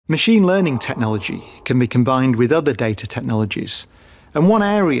Machine learning technology can be combined with other data technologies, and one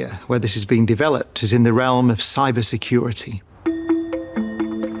area where this is being developed is in the realm of cybersecurity.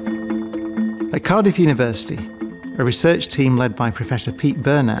 At Cardiff University, a research team led by Professor Pete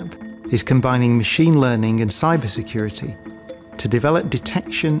Burnap is combining machine learning and cybersecurity to develop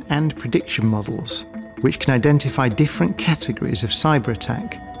detection and prediction models which can identify different categories of cyber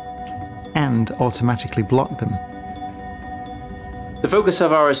attack and automatically block them. The focus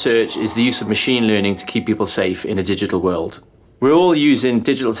of our research is the use of machine learning to keep people safe in a digital world. We're all using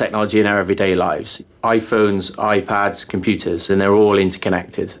digital technology in our everyday lives. iPhones, iPads, computers, and they're all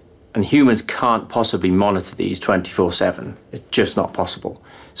interconnected. And humans can't possibly monitor these 24/7. It's just not possible.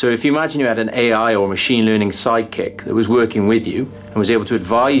 So if you imagine you had an AI or machine learning sidekick that was working with you and was able to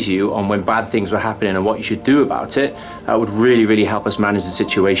advise you on when bad things were happening and what you should do about it, that would really help us manage the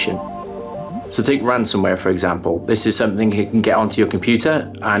situation. So take ransomware, for example. This is something you can get onto your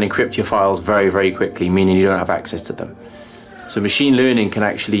computer and encrypt your files very quickly, meaning you don't have access to them. So machine learning can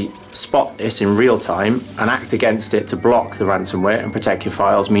actually spot this in real time and act against it to block the ransomware and protect your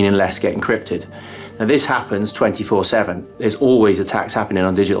files, meaning less get encrypted. Now this happens 24/7. There's always attacks happening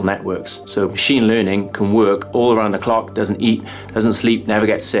on digital networks. So machine learning can work all around the clock, doesn't eat, doesn't sleep, never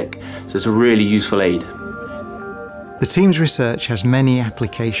gets sick. So it's a really useful aid. The team's research has many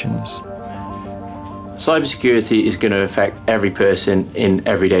applications. Cybersecurity is going to affect every person in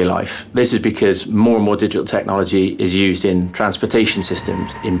everyday life. This is because more and more digital technology is used in transportation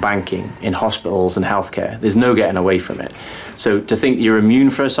systems, in banking, in hospitals and healthcare. There's no getting away from it. So to think that you're immune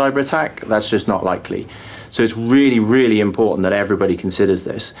for a cyber attack, that's just not likely. So it's really important that everybody considers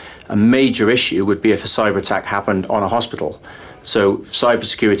this. A major issue would be if a cyber attack happened on a hospital. So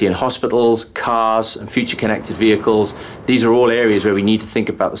cybersecurity in hospitals, cars and future connected vehicles, these are all areas where we need to think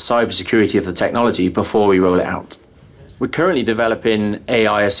about the cybersecurity of the technology before we roll it out. We're currently developing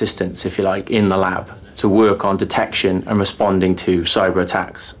AI assistants, if you like, in the lab to work on detection and responding to cyber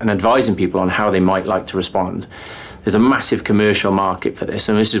attacks and advising people on how they might like to respond. There's a massive commercial market for this,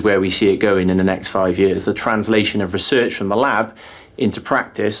 and this is where we see it going in the next 5 years. The translation of research from the lab into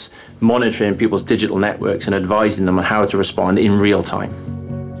practice, monitoring people's digital networks and advising them on how to respond in real time.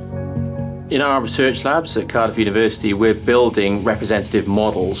 In our research labs at Cardiff University, we're building representative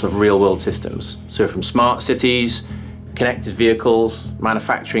models of real-world systems. So from smart cities, connected vehicles,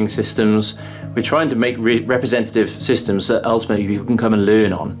 manufacturing systems, we're trying to make representative systems that ultimately people can come and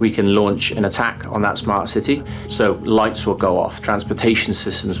learn on. We can launch an attack on that smart city, so lights will go off, transportation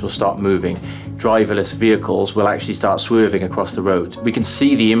systems will start moving, driverless vehicles will actually start swerving across the road. We can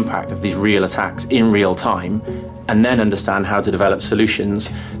see the impact of these real attacks in real time and then understand how to develop solutions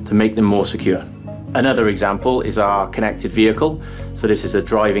to make them more secure. Another example is our connected vehicle. So this is a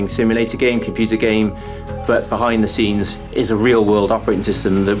driving simulator game, computer game, but behind the scenes is a real-world operating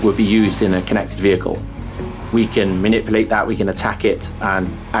system that would be used in a connected vehicle. We can manipulate that, we can attack it, and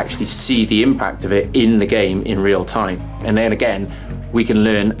actually see the impact of it in the game in real time. And then again, we can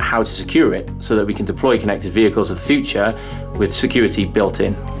learn how to secure it so that we can deploy connected vehicles of the future with security built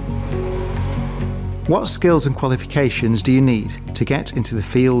in. What skills and qualifications do you need to get into the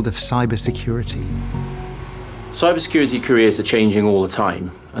field of cybersecurity? Cybersecurity careers are changing all the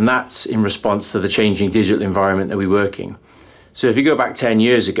time, and that's in response to the changing digital environment that we work in. So if you go back 10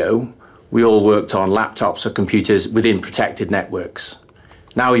 years ago, we all worked on laptops or computers within protected networks.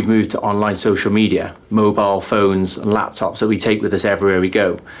 Now we've moved to online social media, mobile phones and laptops that we take with us everywhere we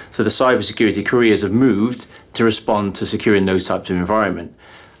go. So the cybersecurity careers have moved to respond to securing those types of environment.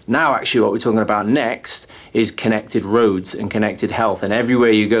 Now actually what we're talking about next is connected roads and connected health, and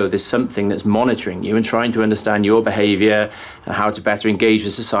everywhere you go there's something that's monitoring you and trying to understand your behaviour and how to better engage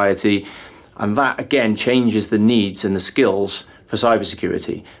with society, and that again changes the needs and the skills for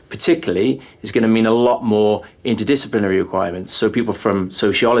cybersecurity. Particularly, it's going to mean a lot more interdisciplinary requirements, so people from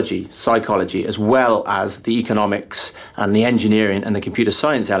sociology, psychology, as well as the economics and the engineering and the computer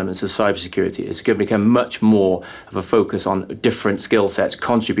science elements of cybersecurity. It's going to become much more of a focus on different skill sets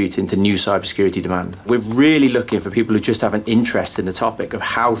contributing to new cybersecurity demand. We're really looking for people who just have an interest in the topic of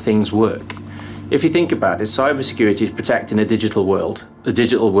how things work. If you think about it, cybersecurity is protecting a digital world. The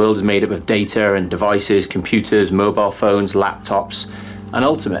digital world is made up of data and devices, computers, mobile phones, laptops, and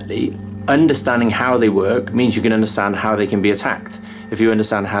ultimately, understanding how they work means you can understand how they can be attacked. If you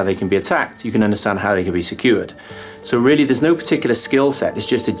understand how they can be attacked, you can understand how they can be secured. So really there's no particular skill set, it's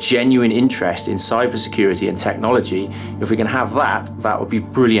just a genuine interest in cybersecurity and technology. If we can have that, that would be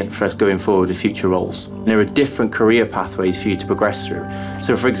brilliant for us going forward with future roles. And there are different career pathways for you to progress through.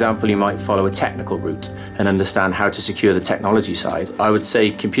 So for example, you might follow a technical route and understand how to secure the technology side. I would say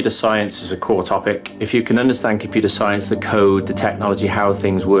computer science is a core topic. If you can understand computer science, the code, the technology, how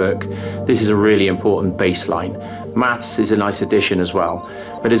things work, this is a really important baseline. Maths is a nice addition as well,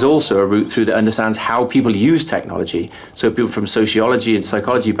 but there's also a route through that understands how people use technology. So people from sociology and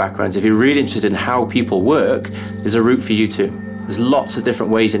psychology backgrounds, if you're really interested in how people work, there's a route for you too. There's lots of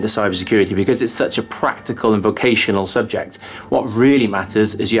different ways into cybersecurity because it's such a practical and vocational subject. What really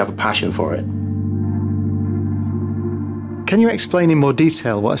matters is you have a passion for it. Can you explain in more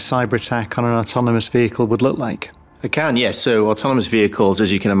detail what a cyber attack on an autonomous vehicle would look like? I can, yes. So autonomous vehicles,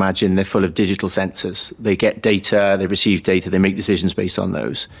 as you can imagine, they're full of digital sensors. They get data, they receive data, they make decisions based on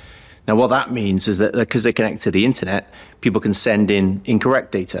those. Now, what that means is that because they connect to the internet, people can send in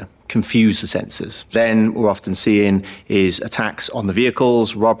incorrect data, confuse the sensors. Then what we're often seeing is attacks on the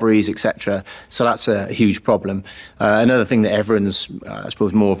vehicles, robberies, etc. So that's a huge problem. Another thing that everyone's, I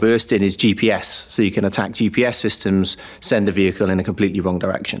suppose, more versed in is GPS. So you can attack GPS systems, send a vehicle in a completely wrong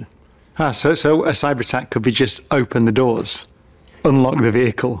direction. So a cyber attack could be just open the doors, unlock the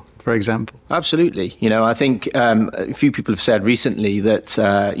vehicle, for example. Absolutely. You know, I think a few people have said recently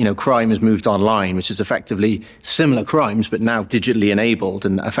that, crime has moved online, which is effectively similar crimes, but now digitally enabled,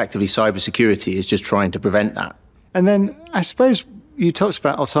 and effectively cybersecurity is just trying to prevent that. And then I suppose you talked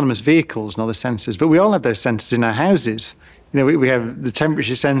about autonomous vehicles and all the sensors, but we all have those sensors in our houses. You know, we have the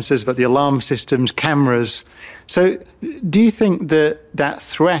temperature sensors, but the alarm systems, cameras. So do you think that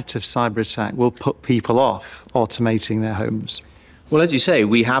threat of cyber attack will put people off automating their homes? Well, as you say,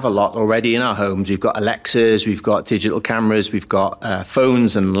 we have a lot already in our homes. We've got Alexas, we've got digital cameras, we've got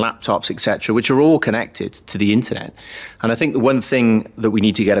phones and laptops, etc., which are all connected to the internet. And I think the one thing that we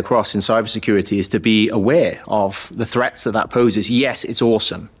need to get across in cybersecurity is to be aware of the threats that poses. Yes, it's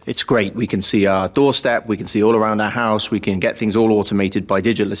awesome. It's great. We can see our doorstep, we can see all around our house, we can get things all automated by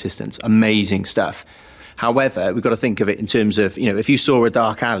digital assistants. Amazing stuff. However, we've got to think of it in terms of, if you saw a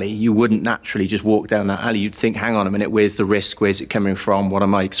dark alley, you wouldn't naturally just walk down that alley. You'd think, hang on a minute, where's the risk? Where's it coming from? What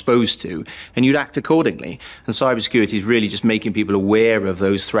am I exposed to? And you'd act accordingly. And cybersecurity is really just making people aware of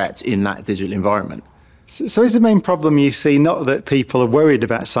those threats in that digital environment. So is the main problem you see not that people are worried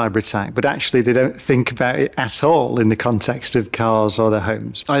about cyber attack, but actually they don't think about it at all in the context of cars or their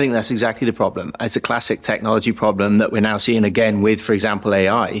homes? I think that's exactly the problem. It's a classic technology problem that we're now seeing again with, for example,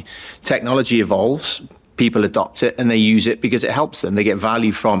 AI. Technology evolves. People adopt it and they use it because it helps them. They get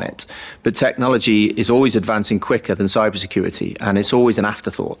value from it. But technology is always advancing quicker than cybersecurity, and it's always an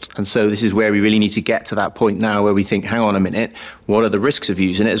afterthought. And so this is where we really need to get to that point now where we think, hang on a minute, what are the risks of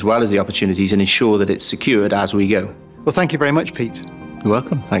using it as well as the opportunities, and ensure that it's secured as we go. Well, thank you very much, Pete. You're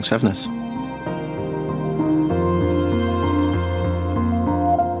welcome. Thanks for having us.